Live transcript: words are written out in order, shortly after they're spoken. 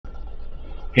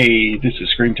Hey, this is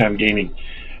Screen Time Gaming,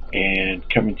 and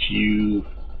coming to you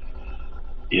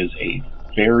is a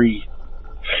very,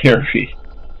 very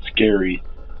scary,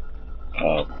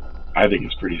 I think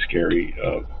it's pretty scary,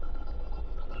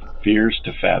 Fears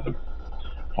to Fathom,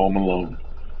 Home Alone.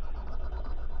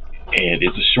 And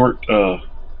it's a short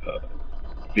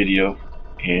video,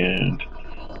 and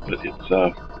but it's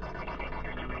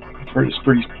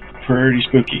pretty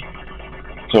spooky.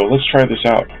 So let's try this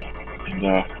out, and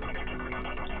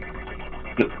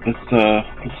let's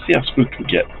see how spooked we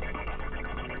get.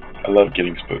 I love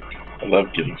getting spooked. I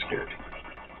love getting scared.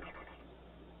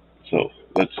 So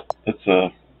let's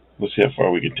see how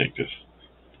far we can take this.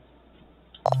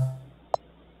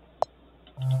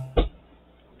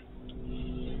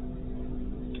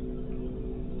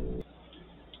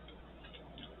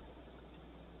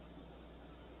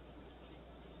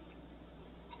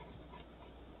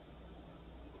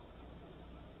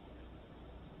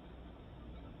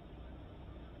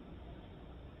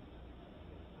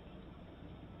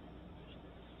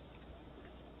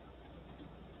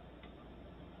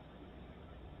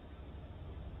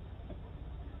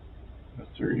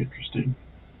 That's very interesting.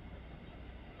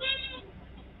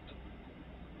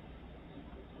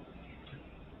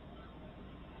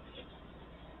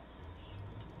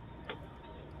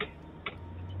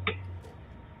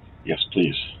 Yes,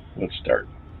 please. Let's start.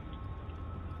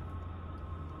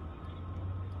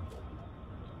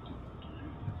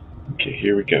 Okay,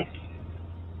 here we go.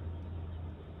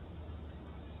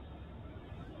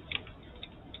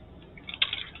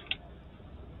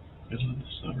 Middle of the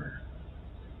summer.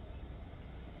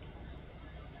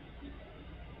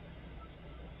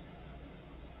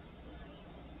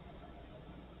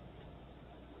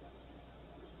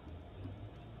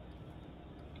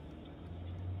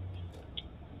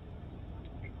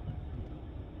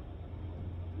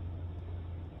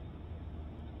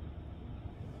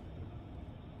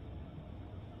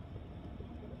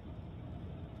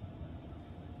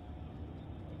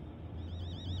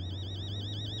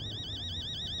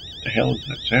 What the hell is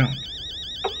that sound?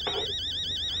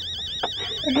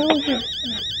 What the hell is that?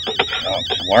 Oh,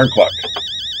 it's an alarm clock.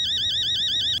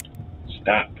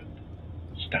 Stop.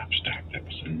 Stop. That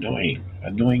was annoying.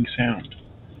 Annoying sound.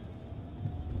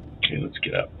 Okay, let's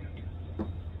get up.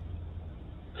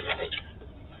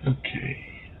 Okay.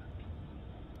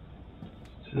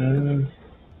 So,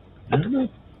 I don't know.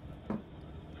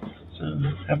 Let's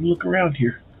have a look around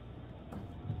here.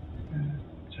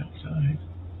 It's outside.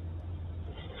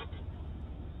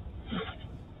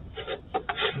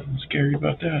 Nothing scary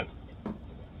about that.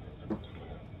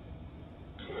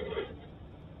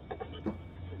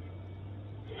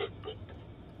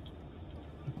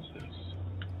 What's this?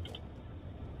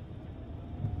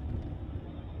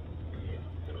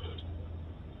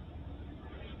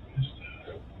 What's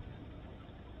that?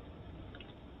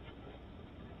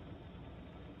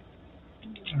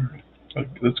 Alright.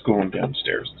 Let's go on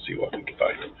downstairs and see what we can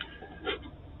find.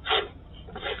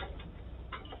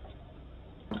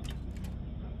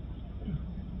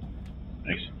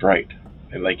 Nice and bright.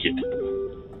 I like it.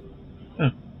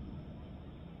 Huh.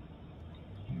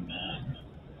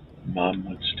 Mom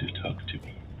wants to talk to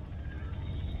me.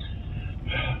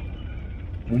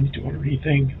 Don't need to order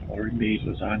anything. Already made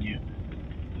lasagna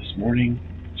this morning.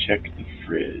 Check the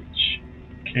fridge.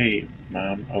 Okay,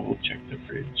 Mom, I will check the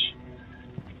fridge.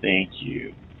 Thank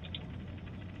you.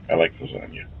 I like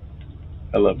lasagna.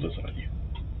 I love lasagna.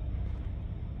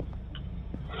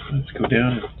 Let's go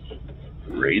down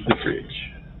and raid the fridge.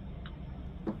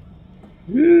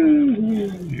 Woo!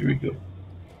 Here we go.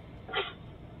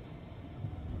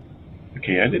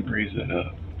 Okay, I didn't raise that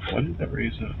up. Why did that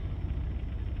raise up?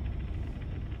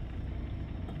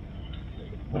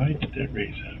 Why did that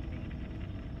raise up?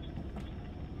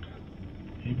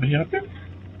 Anybody out there?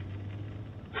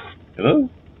 Hello?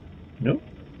 No?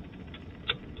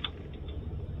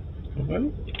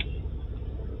 Nobody?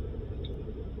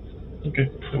 Okay,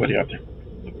 nobody out there.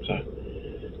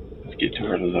 Let's get to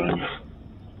our lasagna.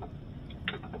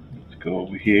 Let's go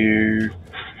over here.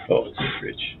 Oh, it's in the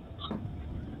fridge.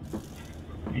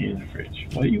 In the fridge.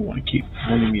 Why do you want to keep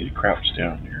wanting me to crouch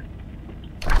down here?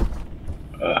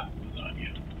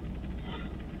 Lasagna.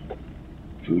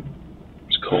 Food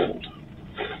is cold.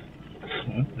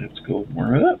 Well, let's go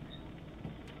warm it up.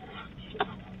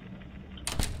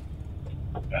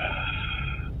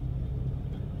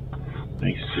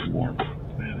 Nice and warm.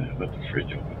 Man, I left the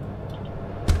fridge open.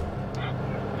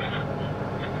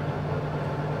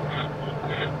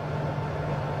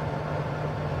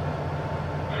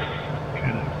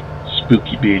 Kind of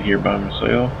spooky being here by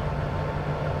myself.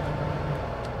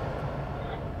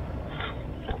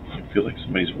 I feel like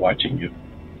somebody's watching you.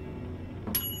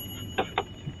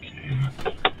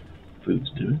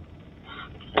 food's doing.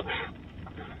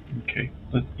 Okay,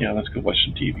 let's go watch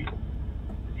some TV.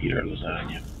 Eat our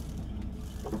lasagna.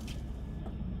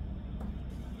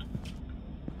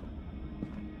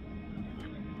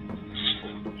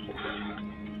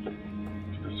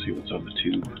 Let's see what's on the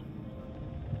tube.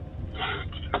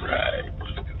 Alright,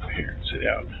 let's go over here and sit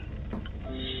down.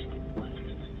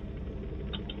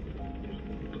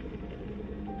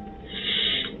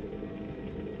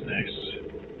 Nice.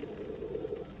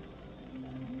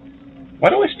 Why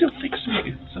do I still think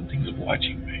something's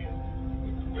watching me?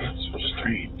 That's so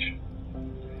strange.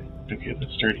 Okay,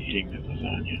 let's start eating the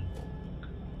lasagna.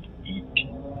 Eat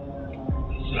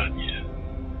lasagna.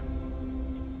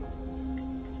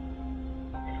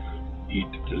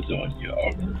 Eat lasagna.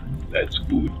 That's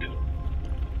good.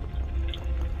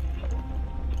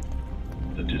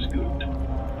 That is good.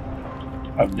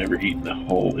 I've never eaten a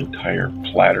whole entire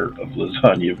platter of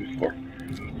lasagna before.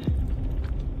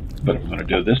 But I'm going to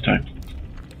do it this time.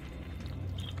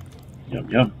 Yum,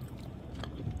 yum.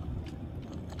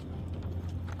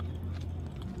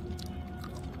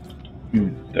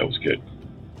 That was good.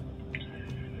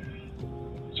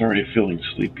 It's already feeling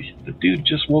sleepy. The dude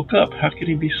just woke up. How can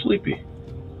he be sleepy?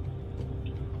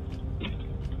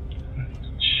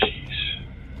 Jeez.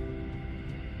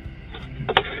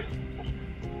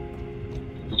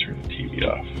 Let's turn the TV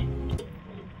off.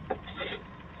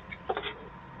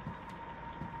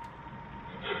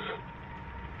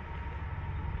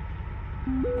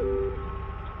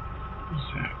 Who's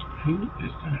that? Who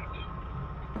is that?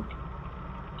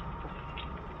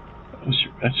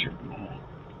 That's your mom.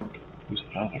 Who's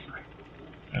Oliver?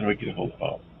 How do I get a hold of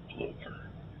Oliver?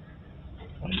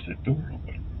 Why is that door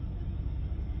open?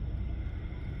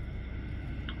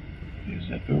 Why is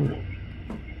that door open?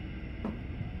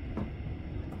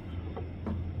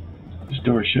 This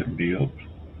door shouldn't be open.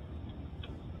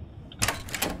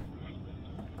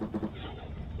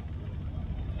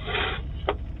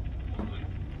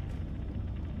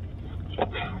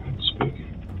 That's spooky.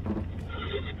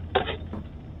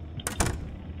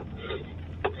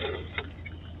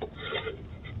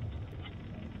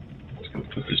 Let's go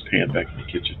put this pan back in the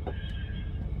kitchen.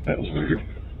 That was weird.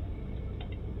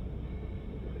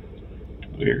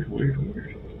 Weird.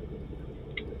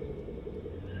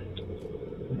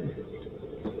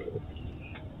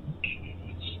 Okay,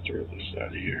 let's stir this out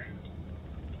of here.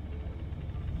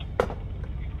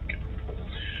 Okay.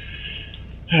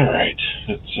 Alright,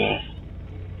 let's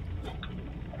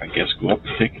I guess go up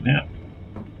and take a nap.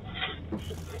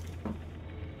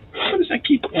 Why does that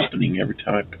keep opening every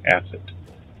time I pass it?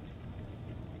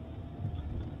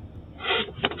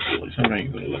 I'm not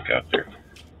even going to look out there.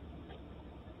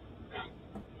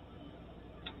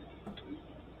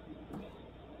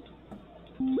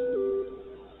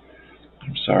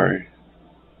 I'm sorry.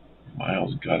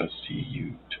 Miles gotta see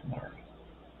you tomorrow.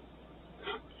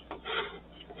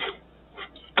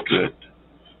 Good.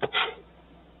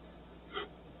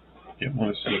 Didn't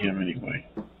want to see him anyway.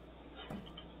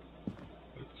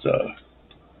 Let's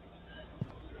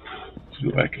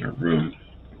go back in our room.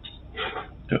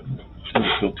 Don't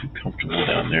feel too comfortable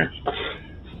down there.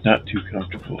 Not too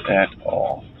comfortable at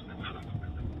all.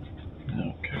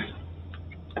 Okay.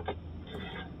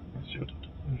 Let's see what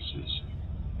this is.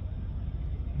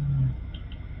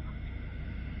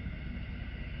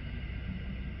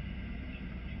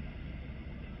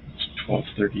 It's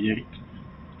 12:38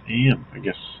 a.m. I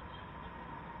guess.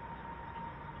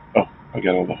 Oh, I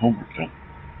got all the homework done.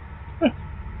 Huh.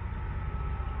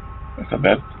 That's not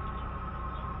bad.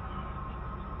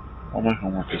 All my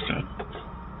homework is done.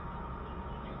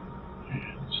 And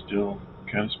it's still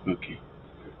kind of spooky.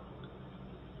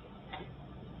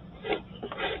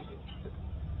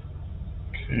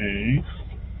 Okay.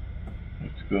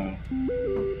 Let's go.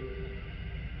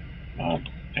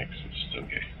 Exit.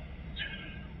 Okay.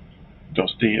 Don't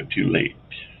stay up too late,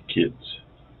 kids.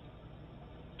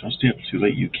 Don't stay up too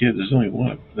late, you kids. There's only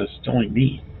one. That's only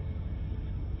me.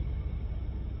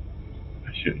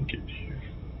 I shouldn't get here.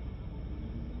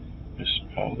 Miss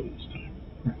Paula this time.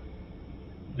 What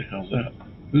the hell's that?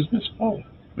 Who's Miss Paula?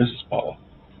 Mrs. Paula.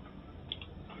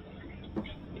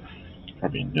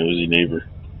 Probably a nosy neighbor.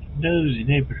 Nosy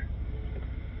neighbor.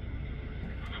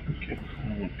 Okay,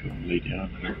 I want to go lay down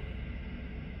here.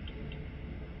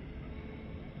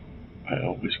 I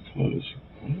always close.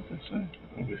 What did I say?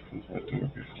 I always close my door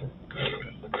before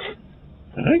bed.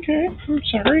 Okay, I'm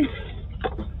sorry.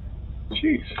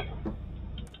 Jeez.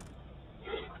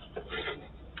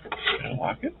 Can I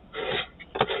lock it?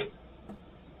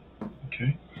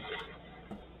 Okay.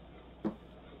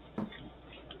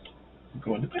 I'm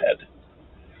going to bed.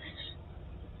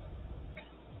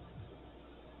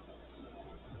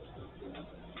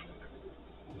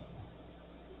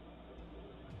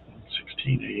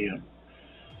 10:15 a.m.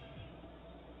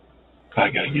 I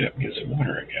gotta get up and get some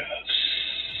water, I guess.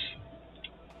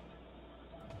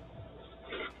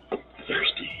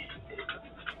 Thirsty.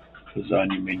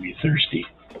 Lasagna made me thirsty.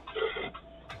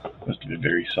 Must have been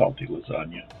very salty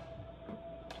lasagna.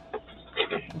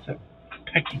 What's that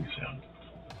pecking sound?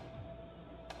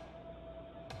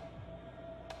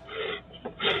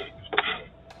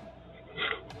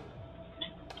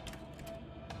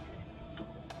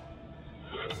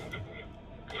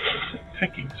 What's that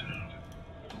pecking sound?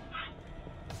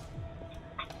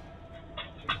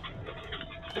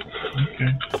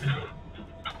 Okay.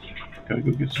 Gotta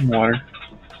go get some water.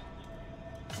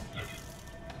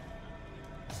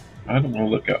 I don't want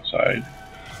to look outside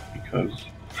because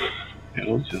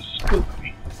it'll just spook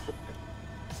me.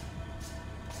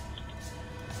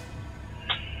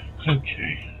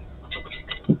 Okay.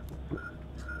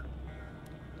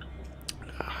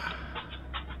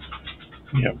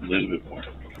 Yeah, a little bit more.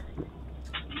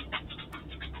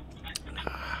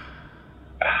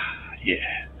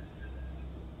 Yeah.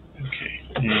 Okay.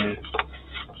 Yeah.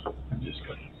 I'm just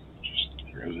gonna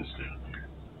throw this down here.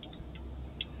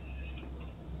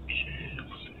 Okay.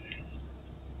 Let's see.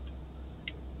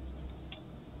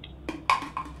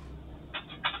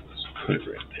 Let's put it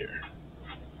right there.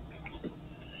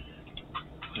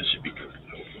 That should be good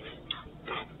enough.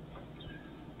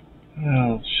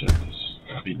 I'll shut this.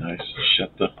 That'd be nice to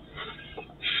shut the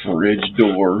fridge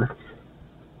door.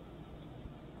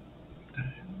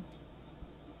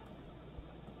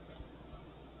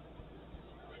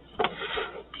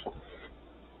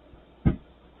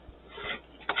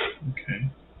 Okay.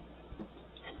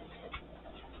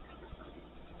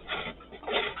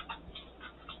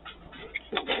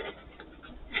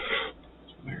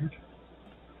 It's weird.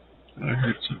 I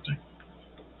heard something.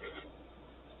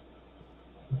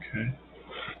 Okay.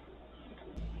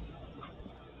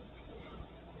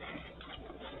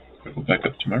 I'll go back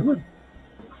up to my room.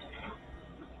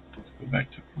 Let's go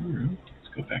back to my room.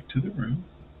 Let's go back to the room.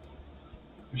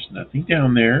 There's nothing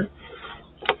down there.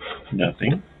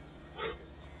 Nothing.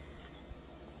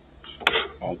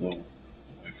 Although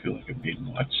I feel like I'm being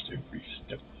watched every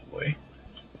step of the way.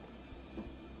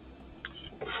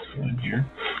 Let's go in here.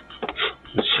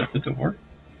 Let's shut the door.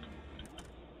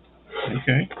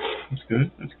 Okay. That's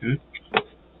good. That's good.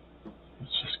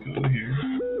 Let's just go here.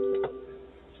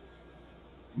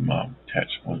 Mom,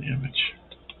 attach one image.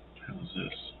 How's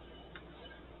this?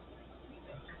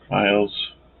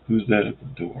 Miles, who's that at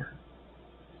the door?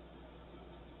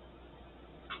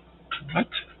 What?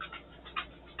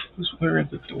 Who's where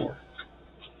at the door?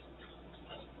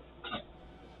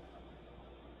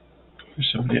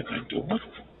 There's somebody at my door?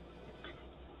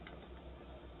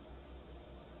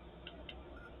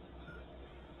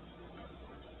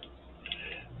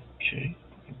 Okay.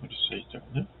 I'm going to say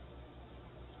something.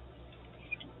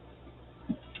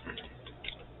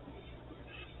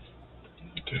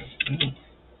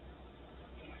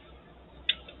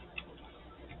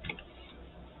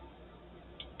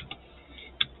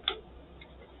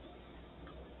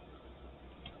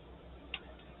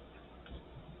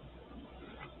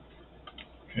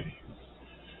 Okay.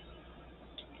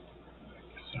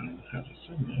 So I don't know how to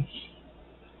send this.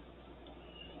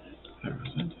 There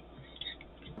isn't.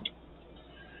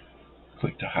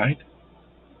 Click to hide.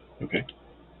 Okay.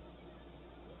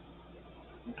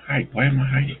 Hide. Why am I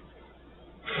hiding?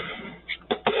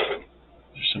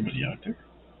 There's somebody out there?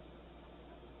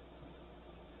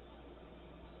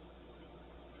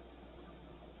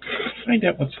 Find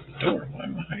out what's at the door. Why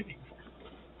am I hiding for?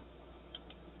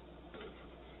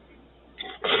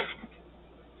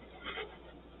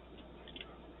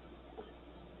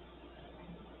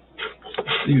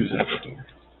 Let's see who's at the door.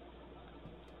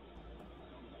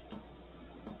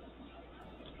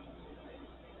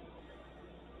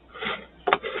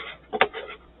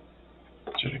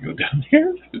 Should I go down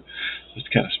here? It's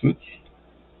kind of spooky.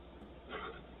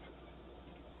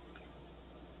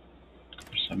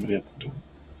 There's somebody at the door.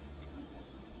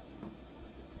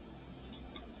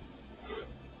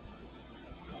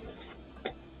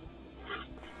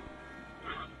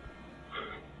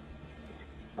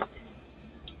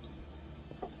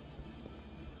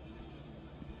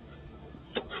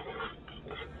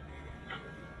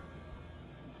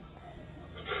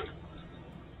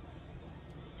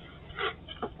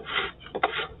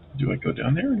 Do I go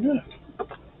down there or not?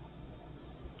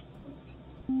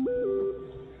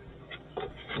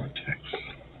 Vortex.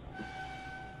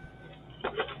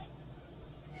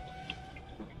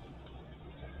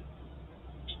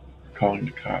 Calling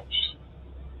the cops.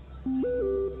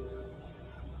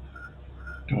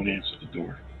 Don't answer the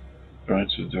door. Don't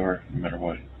answer the door no matter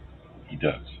what he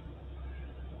does.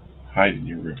 Hide in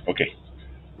your room. Okay.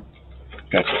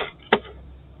 Gotcha.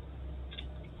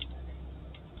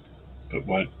 But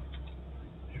what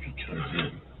if he comes in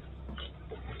and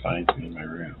finds me in my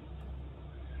room?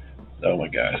 Oh my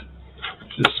god.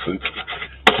 This is spooky.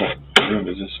 Oh, the room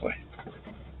is this way.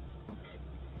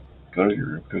 Go to your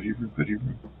room. Go to your room. Go to your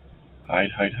room.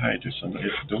 Hide, hide, hide. There's somebody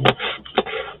at the door.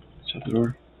 Shut the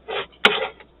door.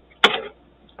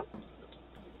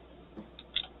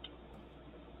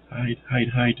 Hide, hide,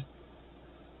 hide.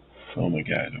 Oh my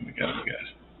god. Oh my god. Oh my god.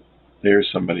 There's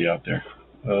somebody out there.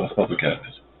 Oh my god.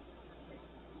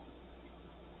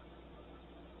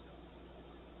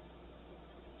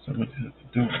 Somebody's at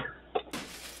the door.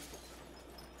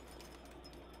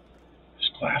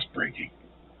 There's glass breaking.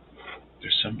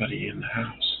 There's somebody in the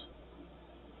house.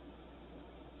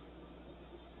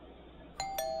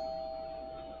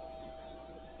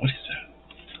 What is that?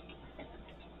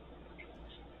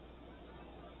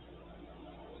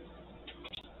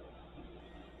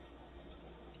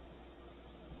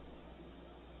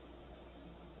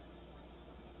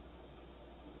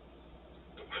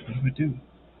 What do I do?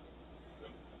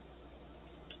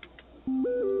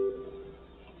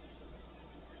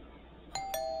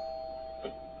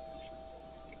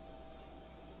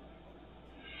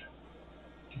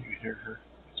 Do you hear her?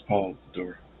 It's Paul at the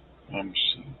door. I'm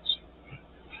so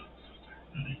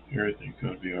honey, everything's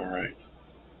gonna be alright.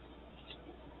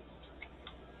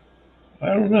 I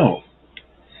don't know.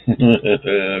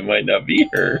 It might not be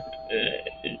her.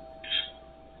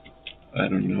 I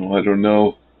don't know. I don't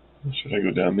know. Should I go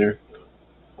down there?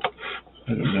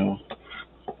 I don't know.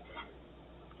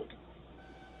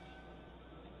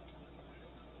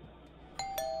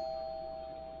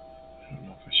 I don't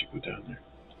know if I should go down there.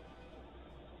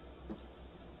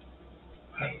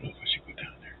 I don't know if I should go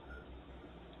down there.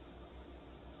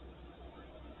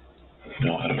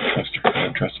 No, I don't trust her. I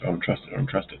don't trust her. I don't trust it. I don't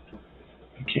trust it.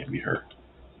 It can't be her.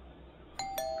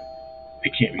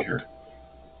 It can't be her.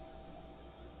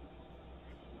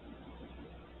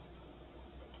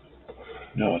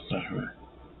 No, it's not her.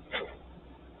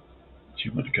 She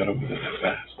wouldn't have got over there that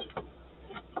fast.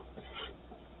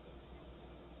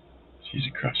 She's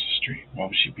across the street. Why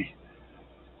would she be?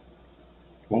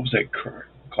 What was that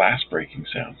glass breaking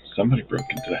sound? Somebody broke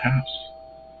into the house.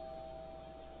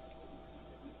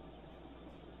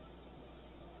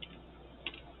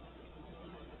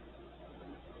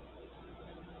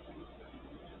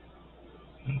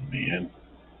 Oh man.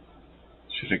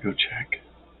 Should I go check?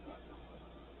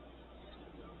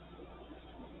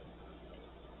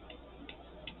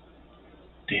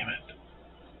 Damn it.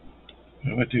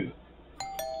 What do I do?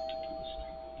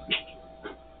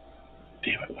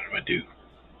 Damn it, what do I do?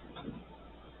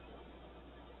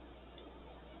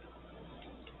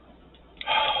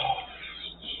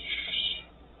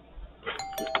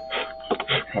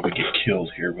 I'll probably get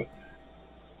killed here, but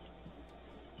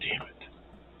damn it.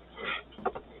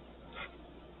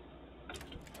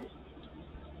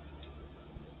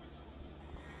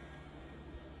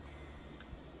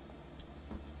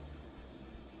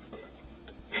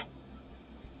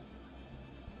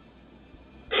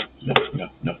 No, no,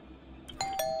 no.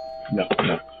 No,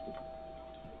 no.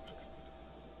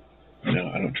 No,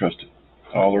 I don't trust it.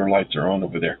 All our lights are on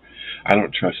over there. I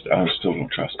don't trust it. I still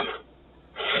don't trust it.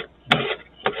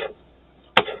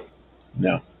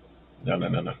 No. No, no,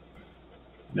 no, no.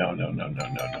 No, no, no, no,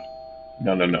 no, no.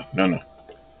 No, no, no, no, no.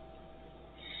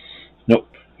 Nope.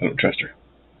 I don't trust her.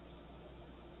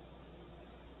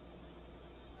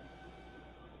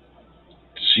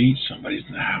 See, somebody's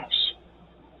in the house.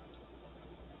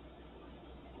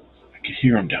 I could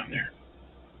hear them down there.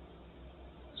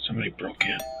 Somebody broke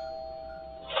in.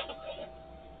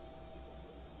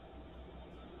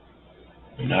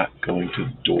 Not going to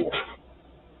the door.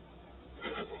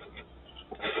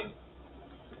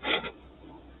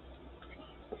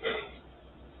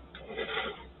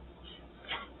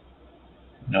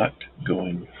 Not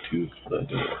going to the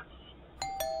door.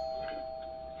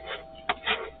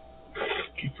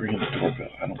 Keep ringing the doorbell.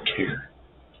 I don't care.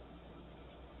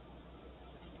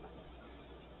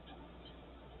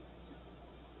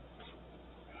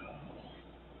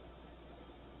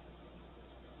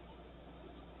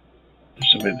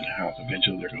 There's somebody in the house.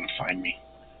 Eventually they're going to find me.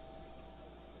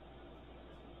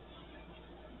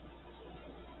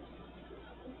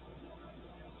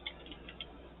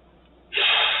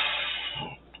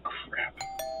 Oh, crap.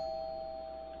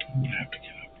 I'm going to have to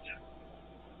get up again.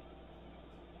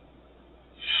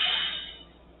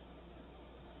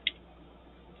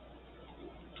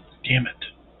 Damn it.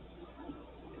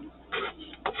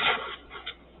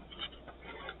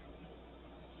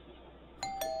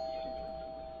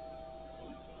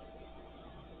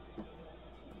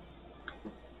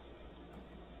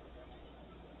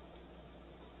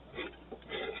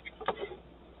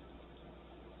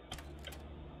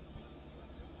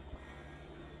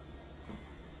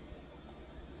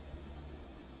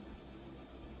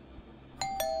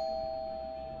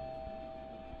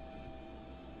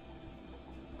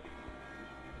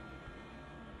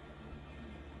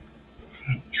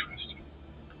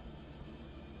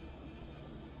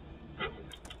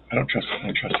 I don't trust it. I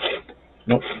don't trust it.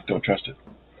 Nope, don't trust it.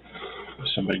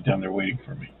 There's somebody down there waiting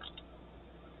for me.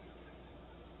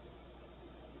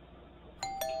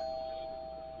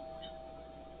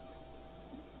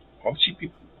 I'll see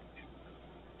people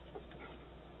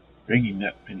ringing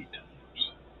that many times.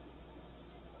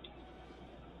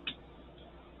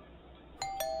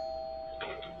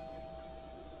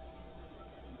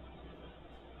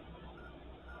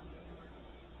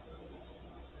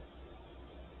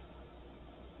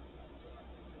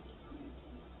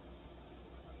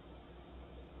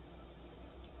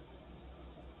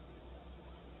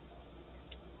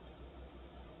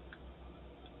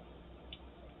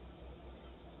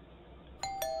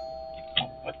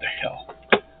 What the hell?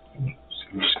 I'm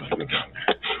just going to go down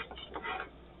there.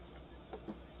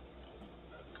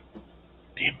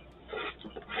 Damn it.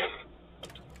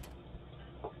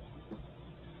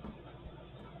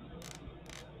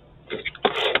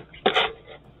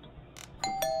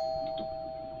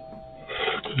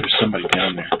 There's somebody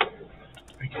down there.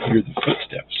 I can hear the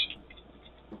footsteps.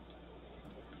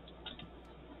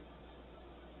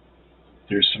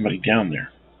 There's somebody down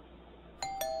there.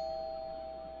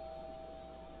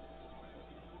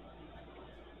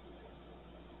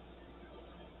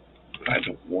 I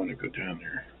don't want to go down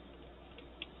there.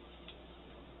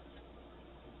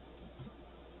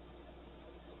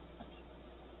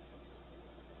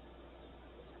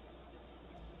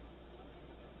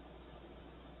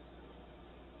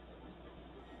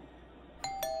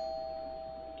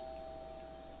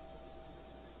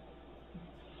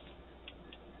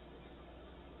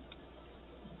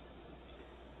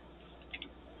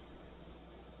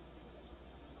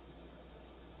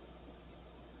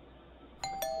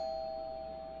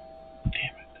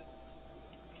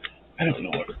 I don't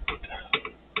know what.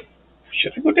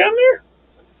 Should I go down there?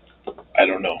 I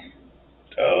don't know.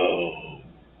 Oh,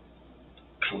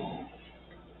 cool.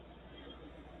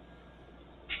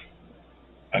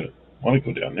 I don't want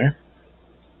to go down there.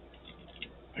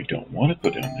 I don't want to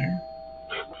go down there.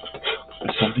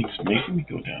 But something's making me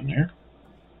go down there.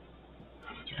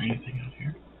 Is there anything out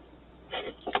here?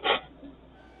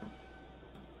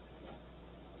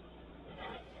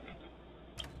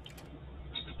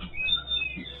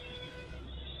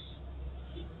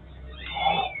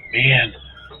 Oh, man.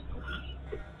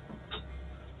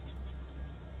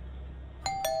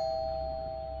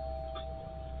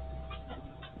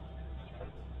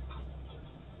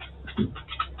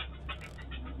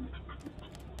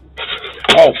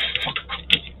 Oh, fuck.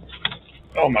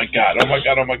 Oh my god, oh my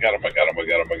god, oh my god, oh my god, oh my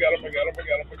god, oh my god, oh my god, oh my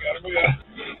god, oh my god, oh my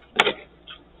god.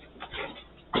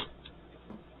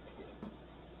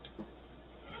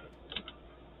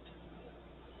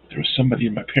 There was somebody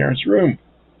in my parents' room.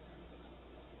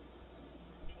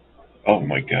 Oh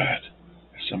my god.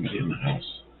 There's somebody in the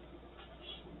house.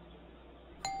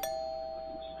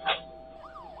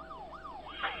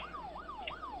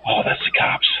 Oh, that's the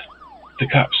cops. The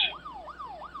cops.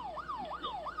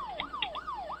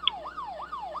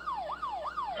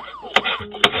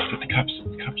 The cops,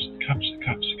 the cops, the cops, the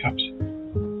cops, the cops.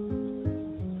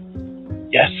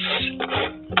 Yes!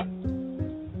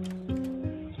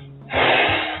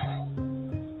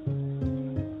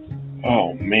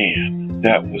 Oh man,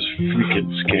 that was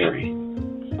freaking scary.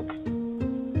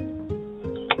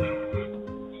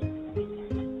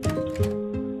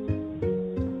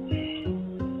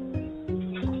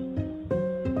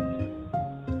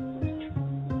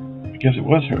 I guess it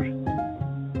was her.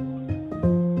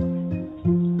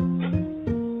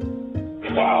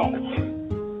 Wow.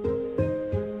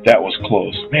 That was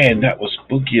close. Man, that was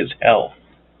spooky as hell.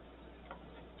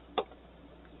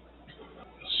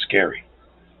 Scary.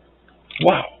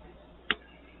 Wow.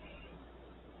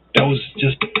 That was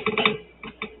just...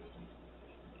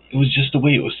 It was just the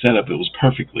way it was set up. It was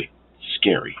perfectly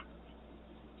scary.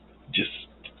 Just...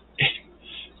 It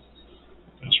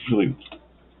was really...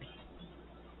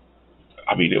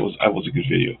 I mean, it was a good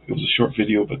video. It was a short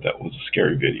video, but that was a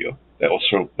scary video. That was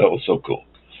so cool.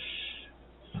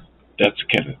 That's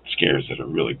the kind of scares that are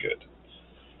really good.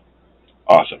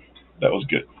 Awesome. That was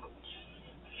good.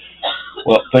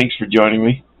 Well, thanks for joining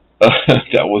me.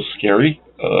 That was scary.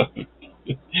 I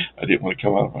didn't want to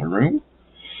come out of my room.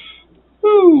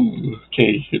 Woo.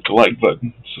 Okay, hit the like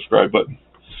button, subscribe button.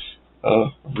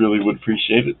 I really would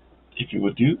appreciate it if you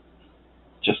would do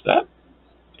just that.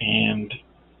 And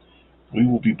we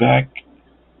will be back.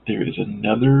 There is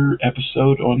another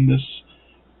episode on this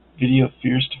video,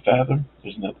 Fears to Fathom.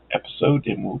 There's another episode,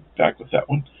 and we'll be back with that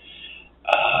one.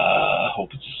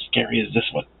 Hope it's as scary as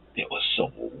this one. It was so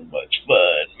much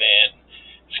fun, man.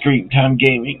 Screen Time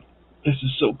Gaming. This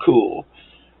is so cool.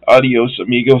 Adios,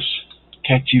 amigos.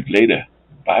 Catch you later.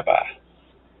 Bye-bye.